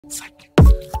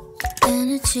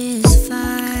Energy is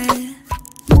fire,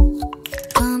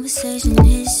 conversation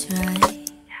is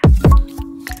right.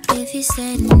 If you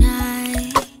say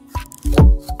tonight,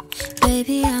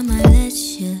 baby, I might let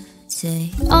you say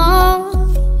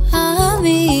all of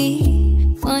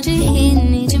me. Want you here,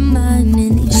 need your mind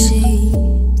in these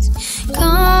sheets,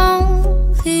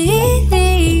 completely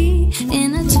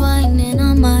intertwined in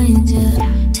our minds.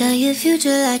 Yeah. Tell your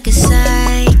future like a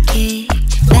psychic,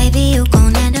 baby, you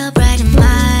gon' end up right in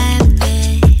my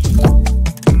bed.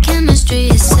 Chemistry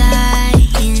is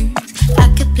science, I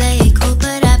could play it cool,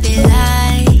 but I'd be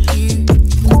lying.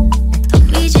 I'll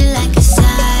read you like a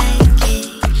psychic,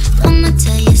 I'ma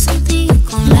tell you something you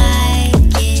gon'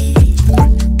 like it.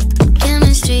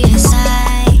 Chemistry is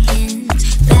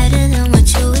science, better than what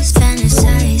you was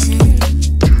fantasizing.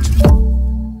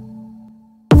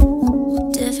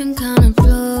 Different kind of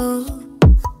blue,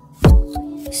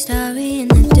 starry in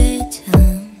the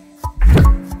daytime.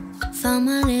 Found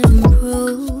my living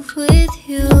proof with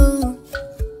you.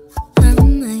 I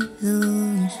might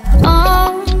lose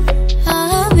all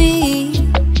of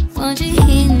me. Want you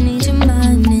here, need your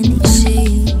mind in these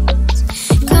sheets,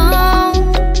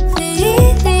 completely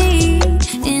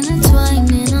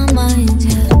intertwined in our minds.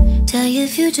 Yeah. Tell your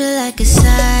future like a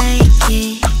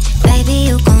psychic, baby,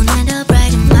 you gon' end up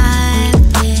right in my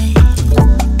bed.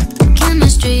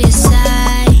 Chemistry is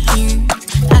science,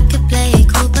 I could play it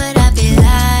cool, but I'd be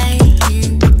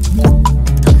lying.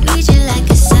 I'll read you like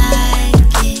a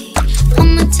psychic,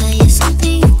 I'ma tell you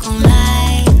something you gon'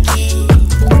 like it.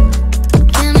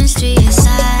 Chemistry is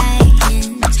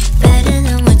science, better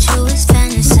than what you was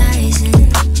fantasizing.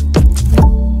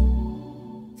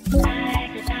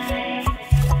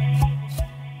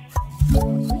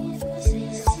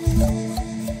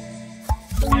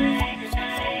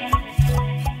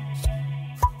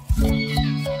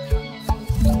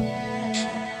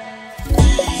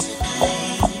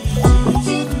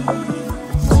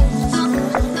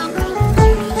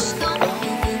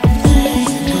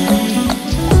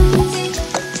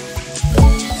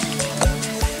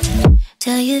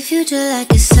 Tell your future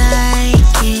like a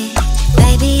psychic,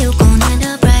 baby, you gon' end